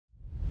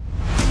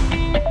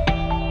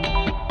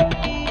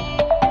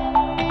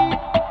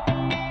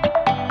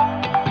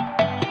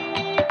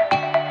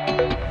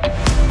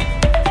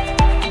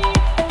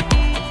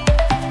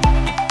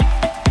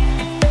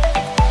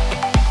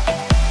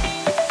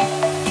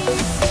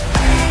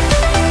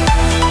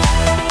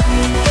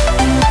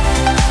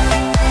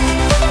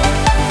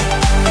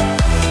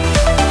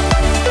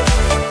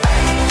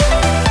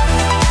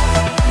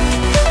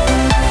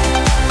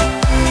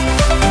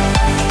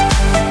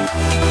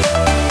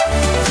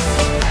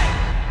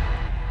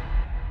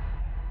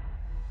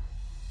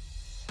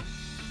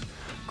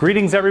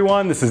Greetings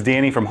everyone, this is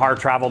Danny from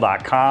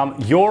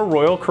HarrTravel.com, your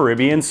Royal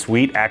Caribbean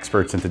suite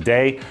experts, and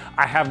today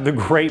I have the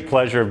great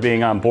pleasure of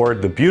being on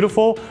board the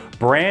beautiful,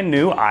 brand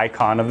new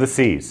Icon of the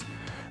Seas.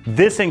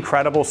 This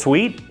incredible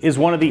suite is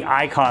one of the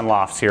Icon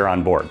lofts here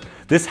on board.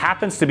 This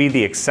happens to be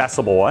the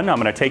accessible one. I'm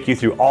going to take you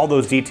through all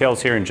those details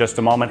here in just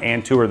a moment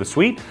and tour the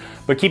suite.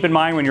 But keep in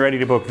mind when you're ready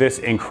to book this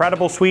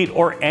incredible suite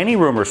or any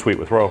room or suite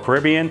with Royal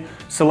Caribbean,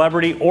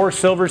 Celebrity, or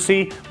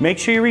Silversea, make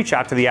sure you reach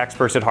out to the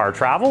experts at Harr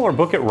Travel or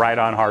book it right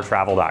on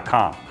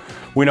HarrTravel.com.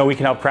 We know we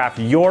can help craft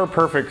your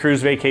perfect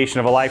cruise vacation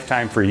of a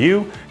lifetime for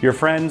you, your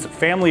friends,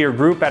 family, or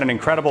group at an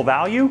incredible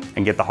value,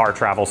 and get the Harr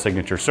Travel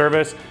signature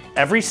service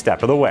every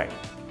step of the way.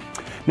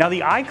 Now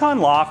the Icon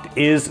Loft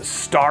is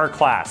star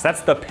class.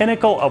 That's the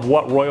pinnacle of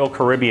what Royal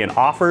Caribbean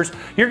offers.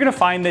 You're gonna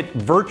find that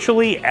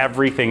virtually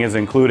everything is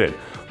included.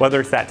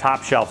 Whether it's that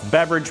top shelf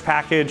beverage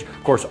package,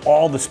 of course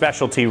all the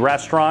specialty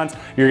restaurants,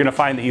 you're gonna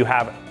find that you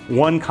have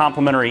one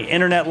complimentary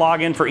internet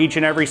login for each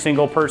and every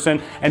single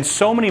person, and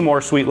so many more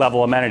suite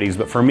level amenities.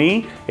 But for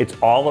me, it's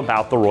all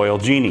about the Royal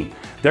Genie.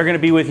 They're going to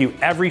be with you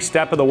every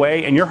step of the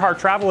way, and your Harr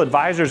Travel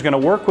advisor is going to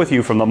work with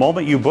you from the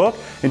moment you book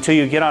until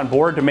you get on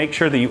board to make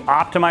sure that you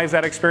optimize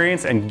that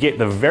experience and get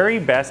the very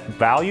best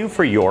value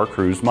for your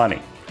cruise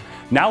money.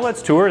 Now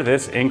let's tour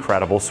this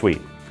incredible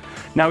suite.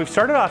 Now we've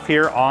started off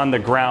here on the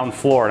ground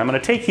floor, and I'm going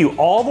to take you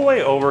all the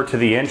way over to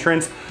the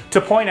entrance to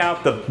point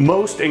out the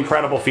most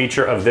incredible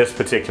feature of this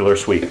particular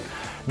suite.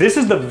 This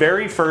is the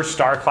very first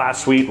star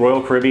class suite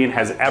Royal Caribbean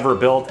has ever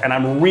built, and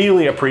I'm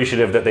really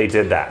appreciative that they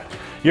did that.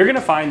 You're gonna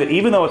find that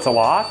even though it's a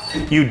loft,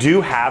 you do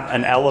have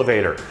an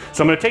elevator.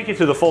 So I'm gonna take you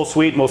through the full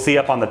suite and we'll see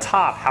up on the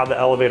top how the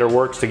elevator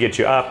works to get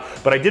you up.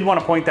 But I did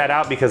wanna point that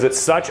out because it's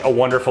such a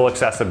wonderful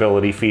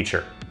accessibility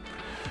feature.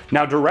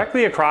 Now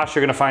directly across,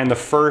 you're gonna find the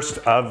first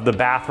of the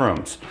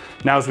bathrooms.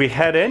 Now as we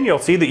head in, you'll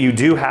see that you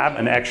do have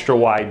an extra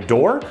wide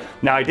door.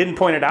 Now I didn't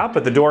point it out,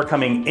 but the door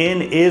coming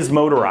in is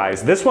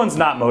motorized. This one's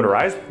not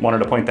motorized, wanted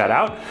to point that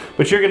out.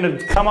 But you're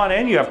gonna come on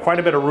in, you have quite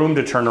a bit of room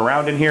to turn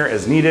around in here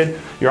as needed.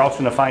 You're also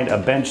gonna find a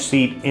bench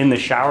seat in the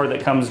shower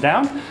that comes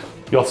down.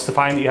 You'll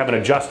find that you have an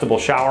adjustable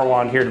shower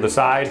wand here to the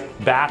side,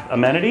 bath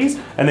amenities,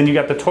 and then you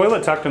got the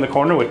toilet tucked in the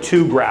corner with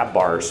 2 grab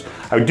bars.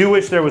 I do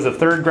wish there was a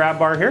 3rd grab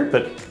bar here,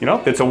 but you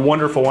know, it's a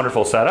wonderful,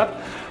 wonderful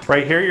setup.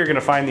 Right here, you're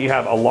gonna find that you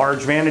have a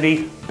large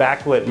vanity,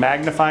 backlit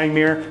magnifying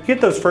mirror. You get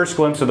those first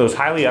glimpse of those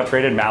highly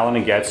upgraded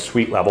Malin & Getz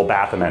suite level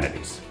bath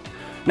amenities.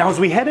 Now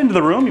as we head into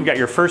the room, you've got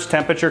your first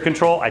temperature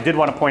control. I did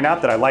want to point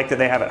out that I like that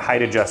they have it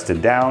height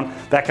adjusted down.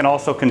 That can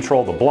also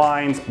control the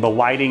blinds, the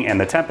lighting, and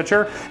the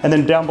temperature. And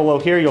then down below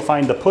here, you'll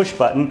find the push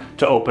button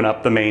to open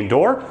up the main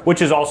door,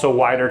 which is also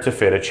wider to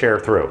fit a chair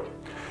through.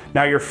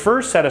 Now your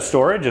first set of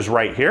storage is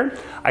right here.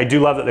 I do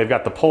love that they've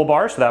got the pull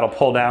bar, so that'll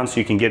pull down so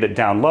you can get it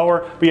down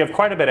lower, but you have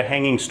quite a bit of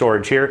hanging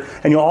storage here.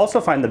 And you'll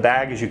also find the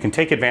bag as you can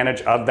take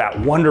advantage of that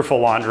wonderful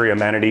laundry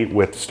amenity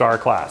with Star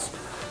Class.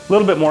 A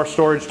little bit more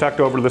storage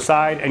tucked over to the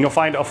side, and you'll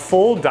find a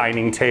full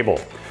dining table.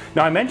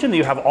 Now I mentioned that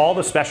you have all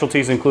the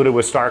specialties included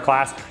with Star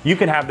Class. You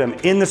can have them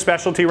in the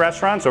specialty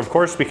restaurants, or of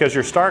course because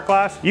you're Star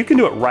Class, you can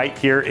do it right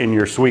here in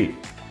your suite.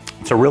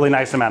 It's a really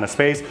nice amount of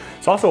space.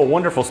 It's also a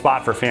wonderful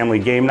spot for family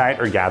game night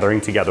or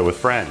gathering together with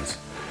friends.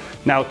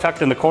 Now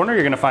tucked in the corner,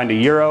 you're gonna find a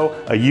Euro,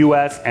 a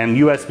US, and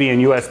USB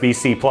and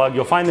USB-C plug.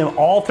 You'll find them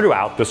all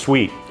throughout the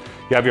suite.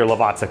 You have your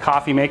Lavazza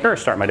coffee maker.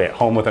 Start my day at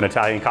home with an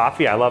Italian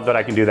coffee. I love that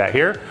I can do that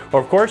here.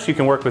 Or of course, you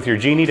can work with your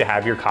Genie to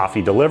have your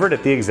coffee delivered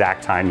at the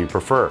exact time you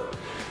prefer.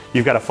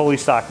 You've got a fully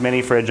stocked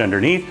mini fridge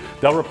underneath.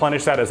 They'll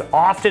replenish that as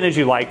often as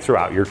you like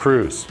throughout your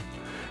cruise.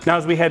 Now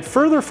as we head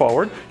further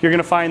forward, you're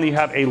gonna find that you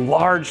have a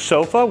large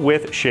sofa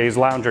with chaise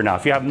lounger. Now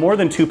if you have more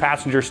than 2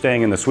 passengers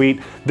staying in the suite,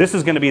 this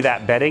is gonna be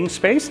that bedding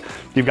space.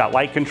 You've got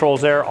light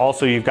controls there.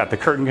 Also you've got the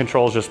curtain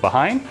controls just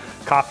behind,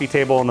 coffee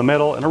table in the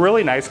middle, and a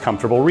really nice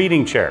comfortable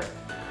reading chair.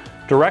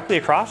 Directly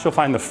across, you'll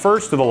find the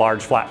first of the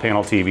large flat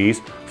panel TVs,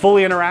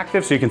 fully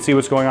interactive so you can see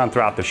what's going on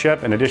throughout the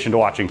ship in addition to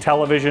watching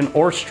television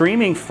or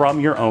streaming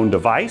from your own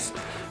device.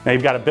 Now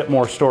you've got a bit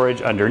more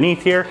storage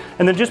underneath here,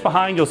 and then just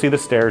behind you'll see the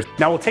stairs.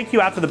 Now we'll take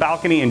you out to the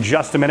balcony in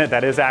just a minute.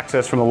 That is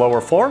access from the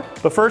lower floor,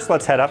 but first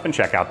let's head up and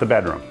check out the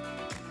bedroom.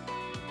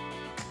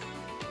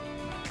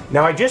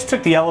 Now I just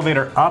took the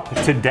elevator up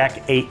to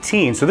deck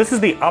 18, so this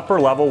is the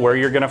upper level where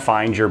you're gonna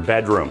find your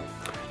bedroom.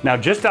 Now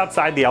just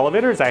outside the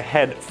elevator, as I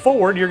head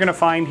forward, you're gonna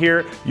find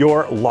here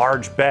your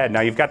large bed.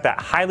 Now you've got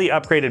that highly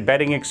upgraded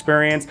bedding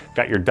experience,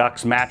 got your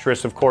Dux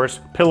mattress, of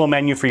course, pillow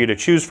menu for you to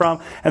choose from,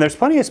 and there's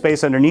plenty of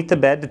space underneath the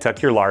bed to tuck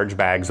your large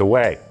bags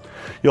away.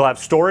 You'll have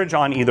storage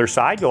on either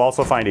side. You'll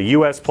also find a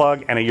US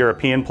plug and a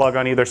European plug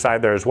on either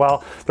side there as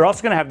well. They're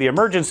also gonna have the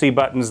emergency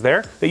buttons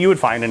there that you would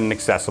find in an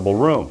accessible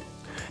room.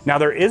 Now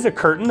there is a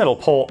curtain that'll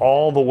pull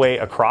all the way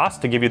across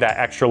to give you that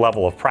extra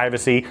level of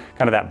privacy,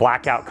 kind of that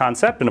blackout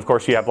concept, and of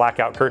course you have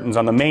blackout curtains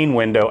on the main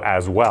window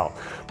as well.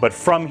 But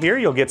from here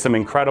you'll get some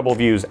incredible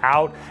views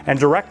out, and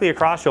directly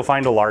across you'll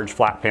find a large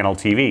flat panel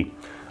TV.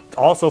 It's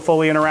also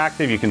fully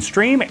interactive, you can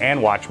stream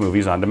and watch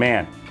movies on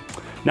demand.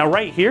 Now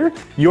right here,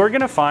 you're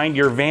gonna find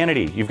your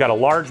vanity. You've got a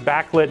large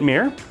backlit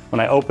mirror.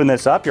 When I open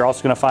this up, you're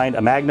also gonna find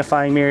a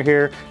magnifying mirror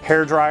here,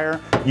 hair dryer,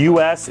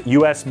 US,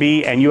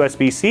 USB, and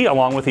USB-C,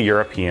 along with a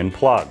European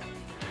plug.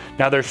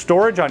 Now there's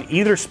storage on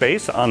either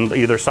space, on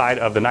either side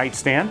of the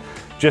nightstand.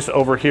 Just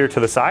over here to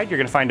the side, you're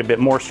gonna find a bit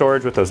more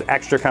storage with those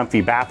extra comfy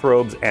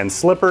bathrobes and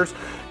slippers.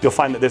 You'll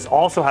find that this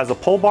also has a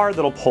pull bar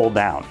that'll pull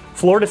down.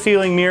 Floor to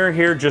ceiling mirror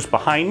here just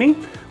behind me.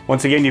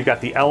 Once again, you've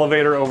got the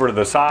elevator over to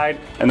the side,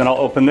 and then I'll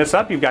open this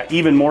up. You've got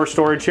even more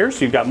storage here,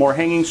 so you've got more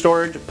hanging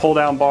storage, pull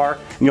down bar,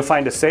 and you'll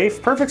find a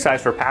safe, perfect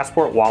size for a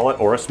passport, wallet,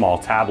 or a small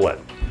tablet.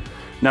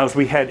 Now as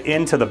we head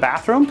into the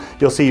bathroom,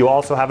 you'll see you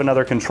also have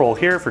another control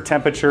here for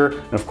temperature,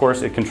 and of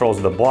course it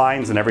controls the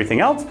blinds and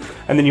everything else.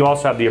 And then you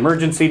also have the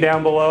emergency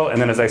down below,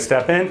 and then as I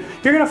step in,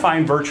 you're gonna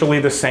find virtually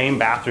the same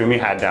bathroom you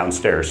had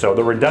downstairs. So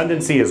the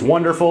redundancy is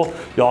wonderful.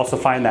 You'll also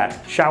find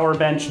that shower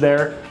bench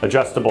there,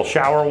 adjustable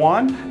shower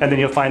wand, and then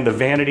you'll find the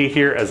vanity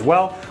here as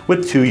well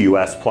with 2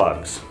 US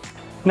plugs.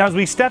 Now as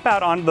we step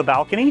out onto the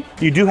balcony,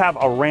 you do have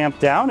a ramp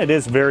down. It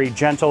is very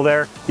gentle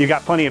there. You've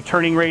got plenty of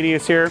turning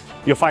radius here.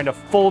 You'll find a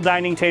full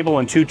dining table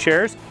and 2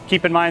 chairs.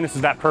 Keep in mind this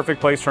is that perfect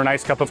place for a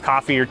nice cup of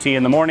coffee or tea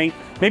in the morning,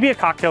 maybe a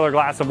cocktail or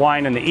glass of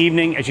wine in the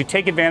evening as you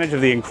take advantage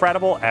of the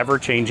incredible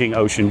ever-changing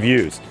ocean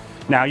views.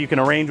 Now you can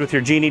arrange with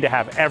your genie to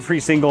have every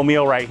single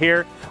meal right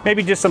here.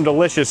 Maybe just some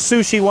delicious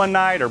sushi one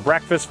night or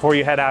breakfast before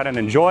you head out and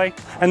enjoy.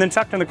 And then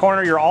tucked in the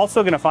corner, you're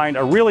also gonna find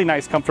a really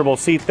nice comfortable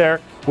seat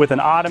there with an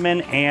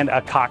ottoman and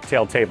a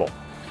cocktail table.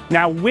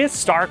 Now with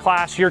Star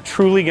Class, you're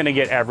truly gonna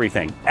get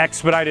everything.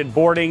 Expedited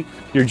boarding,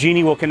 your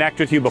genie will connect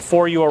with you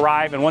before you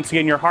arrive, and once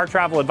again, your Harr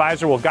Travel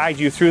advisor will guide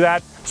you through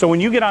that. So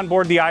when you get on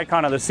board the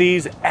Icon of the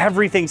Seas,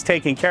 everything's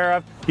taken care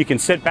of. You can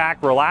sit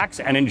back, relax,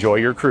 and enjoy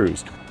your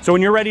cruise. So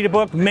when you're ready to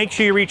book, make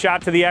sure you reach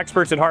out to the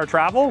experts at Harr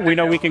Travel. We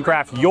know we can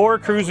craft your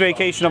cruise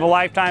vacation of a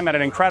lifetime at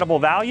an incredible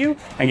value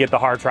and get the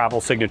Harr Travel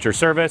signature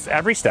service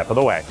every step of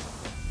the way.